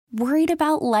Worried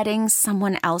about letting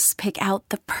someone else pick out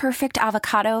the perfect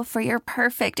avocado for your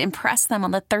perfect impress them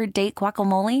on the third date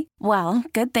guacamole? Well,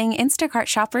 good thing Instacart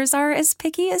shoppers are as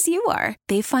picky as you are.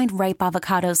 They find ripe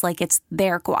avocados like it's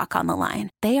their guac on the line.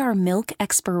 They are milk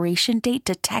expiration date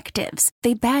detectives.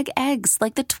 They bag eggs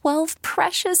like the 12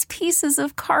 precious pieces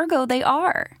of cargo they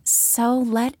are. So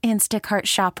let Instacart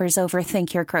shoppers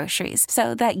overthink your groceries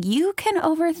so that you can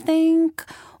overthink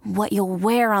what you'll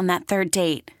wear on that third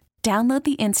date. Download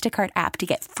the Instacart app to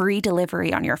get free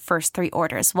delivery on your first 3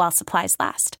 orders while supplies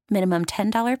last. Minimum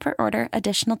 $10 per order.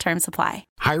 Additional terms apply.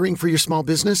 Hiring for your small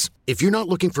business? If you're not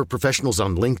looking for professionals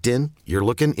on LinkedIn, you're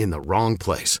looking in the wrong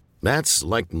place. That's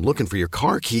like looking for your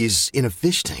car keys in a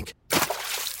fish tank.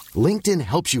 LinkedIn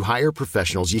helps you hire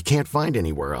professionals you can't find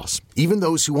anywhere else, even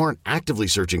those who aren't actively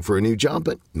searching for a new job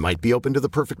but might be open to the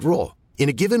perfect role. In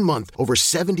a given month, over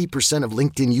 70% of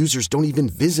LinkedIn users don't even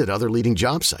visit other leading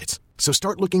job sites. So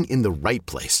start looking in the right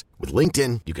place. With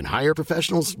LinkedIn, you can hire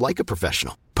professionals like a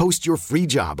professional. Post your free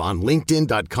job on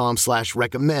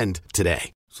linkedin.com/recommend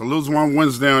today. So Lose One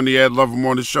Wednesday on the Ed Lover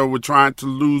Morning Show. We're trying to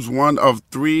lose one of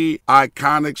 3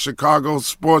 iconic Chicago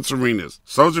sports arenas.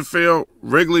 Soldier Field,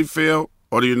 Wrigley Field,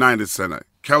 or the United Center.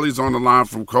 Kelly's on the line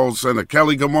from Kohl Center.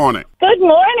 Kelly, good morning. Good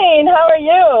morning. How are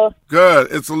you? Good.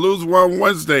 It's a Lose One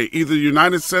Wednesday. Either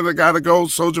United Center got to go,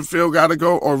 Soldier Field got to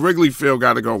go, or Wrigley Field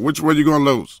got to go. Which one are you going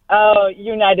to lose? Oh,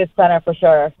 United Center for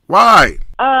sure. Why?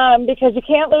 Because you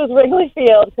can't lose Wrigley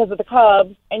Field because of the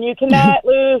Cubs, and you cannot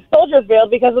lose Soldier Field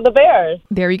because of the Bears.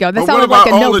 There you go. That sounded like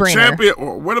a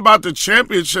no-brainer. What about the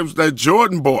championships that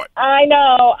Jordan bought? I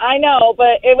know,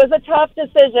 but it was a tough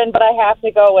decision, but I have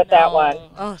to go with that one.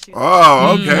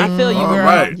 Oh, okay. I feel you, girl. All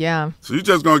right. Yeah. So you're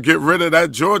just going to get rid of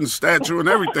that Jordan statue and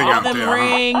everything out there. All them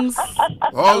rings.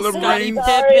 All them Scottie rings.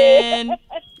 Pippen.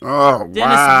 Oh,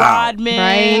 Dennis wow. Rodman.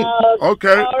 Right.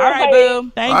 Okay. All All right,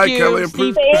 boo. Thank All right, you. Kelly,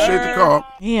 appreciate the call.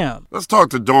 Yeah. Let's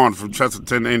talk to Dawn from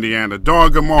Chesterton, Indiana.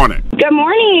 Dawn, good morning. Good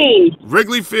morning.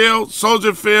 Wrigley Field,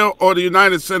 Soldier Field, or the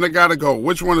United Center got to go?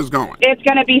 Which one is going? It's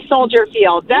going to be Soldier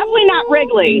Field. Definitely not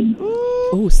Wrigley.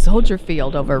 Ooh, Soldier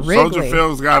Field over Wrigley. Soldier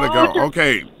Field's got to go.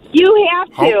 Okay. You have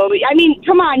to. I mean,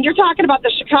 come on. You're talking about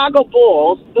the Chicago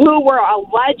Bulls, who were a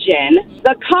legend.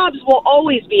 The Cubs will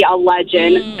always be a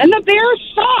legend. And the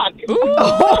Bears suck.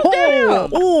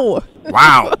 Ooh.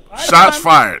 Wow. Shots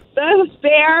fired. The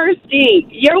Bears stink.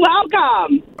 You're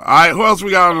welcome. All right, who else we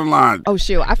got on the line? Oh,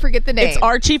 shoot. I forget the name. It's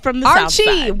Archie from the South Side.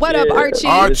 Archie. What up, Archie?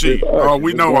 Archie. Oh,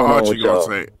 we know what Archie going to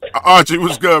say. Archie,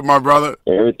 what's good, my brother?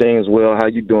 Everything's well. How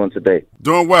you doing today?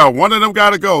 Doing well. One of them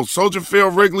got to go. Soldier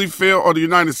Field, Wrigley Field, or the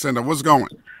United Center. What's going?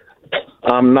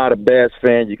 I'm not a Bears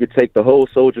fan. You could take the whole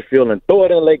Soldier Field and throw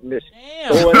it in Lake Michigan.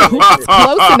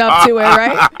 Close enough to it,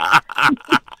 right?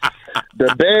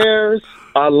 The Bears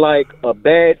are like a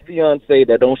bad fiance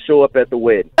that don't show up at the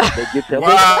wedding. They get their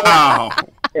Wow.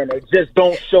 and they just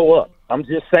don't show up. I'm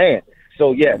just saying.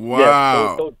 So, yes. Wow.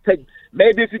 Yes. So take,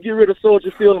 maybe if you get rid of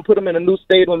Soldier Field and put them in a new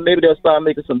stadium, maybe they'll start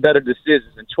making some better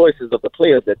decisions and choices of the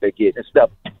players that they get instead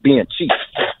of being cheap.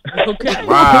 Okay.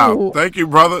 Wow. Thank you,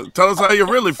 brother. Tell us how you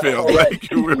really feel. Thank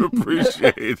you. We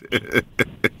appreciate it.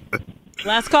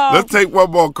 Last call. Let's take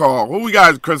one more call. Who we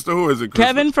got, Krista? Who is it, Krista?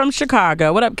 Kevin from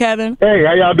Chicago. What up, Kevin? Hey,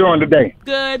 how y'all doing today?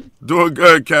 Good. Doing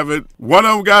good, Kevin. One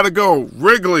of them got to go.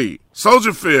 Wrigley,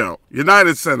 Soldier Field,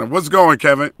 United Center. What's going,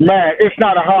 Kevin? Man, it's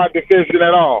not a hard decision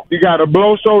at all. You got to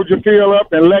blow Soldier Field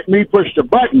up and let me push the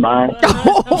button, man.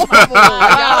 Y'all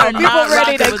people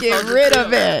ready to get rid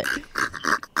of it.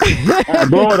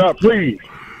 Blow it up, please.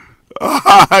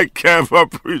 All right, Kev. I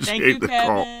appreciate the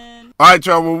call. All right,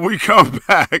 y'all, when we come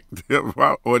back,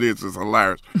 our audience is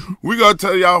hilarious. We're going to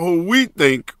tell y'all who we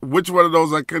think, which one of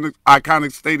those iconic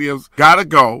stadiums got to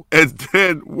go. And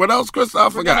then, what else, Chris? I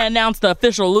We're forgot. going to announce the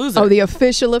official loser. Oh, the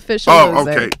official loser. Oh,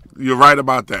 okay. You're right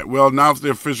about that. We'll announce the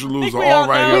official loser all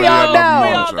right here. We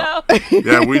all know.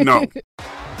 Yeah, we know.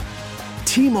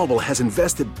 T-Mobile has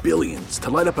invested billions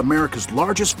to light up America's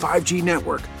largest 5G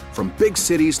network, from big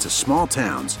cities to small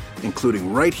towns,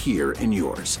 including right here in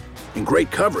yours. And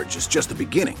great coverage is just the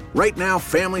beginning. Right now,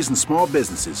 families and small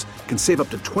businesses can save up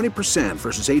to 20%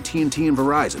 versus AT&T and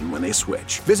Verizon when they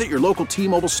switch. Visit your local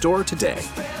T-Mobile store today.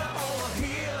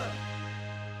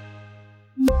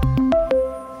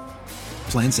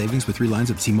 Plan savings with 3 lines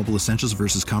of T-Mobile Essentials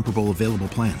versus comparable available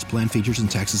plans. Plan features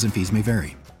and taxes and fees may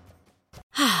vary.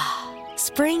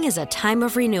 Spring is a time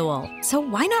of renewal, so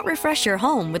why not refresh your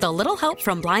home with a little help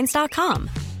from Blinds.com?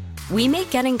 We make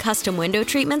getting custom window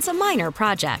treatments a minor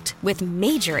project with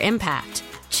major impact.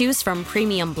 Choose from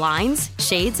premium blinds,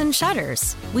 shades, and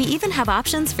shutters. We even have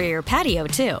options for your patio,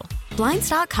 too.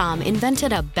 Blinds.com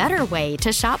invented a better way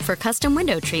to shop for custom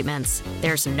window treatments.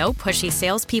 There's no pushy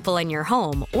salespeople in your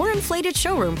home or inflated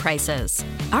showroom prices.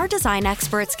 Our design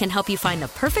experts can help you find the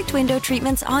perfect window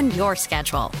treatments on your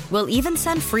schedule. We'll even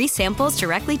send free samples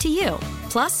directly to you.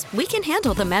 Plus, we can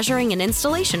handle the measuring and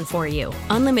installation for you.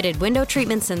 Unlimited window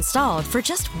treatments installed for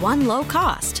just one low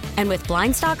cost. And with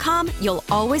Blinds.com, you'll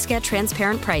always get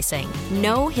transparent pricing.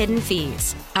 No hidden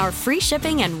fees. Our free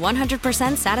shipping and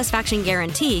 100% satisfaction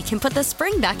guarantee can put the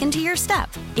spring back into your step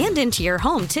and into your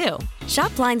home, too.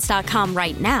 Shop Blinds.com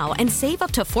right now and save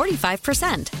up to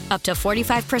 45%. Up to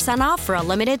 45% off for a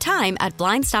limited time at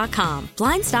Blinds.com.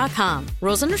 Blinds.com.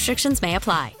 Rules and restrictions may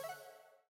apply.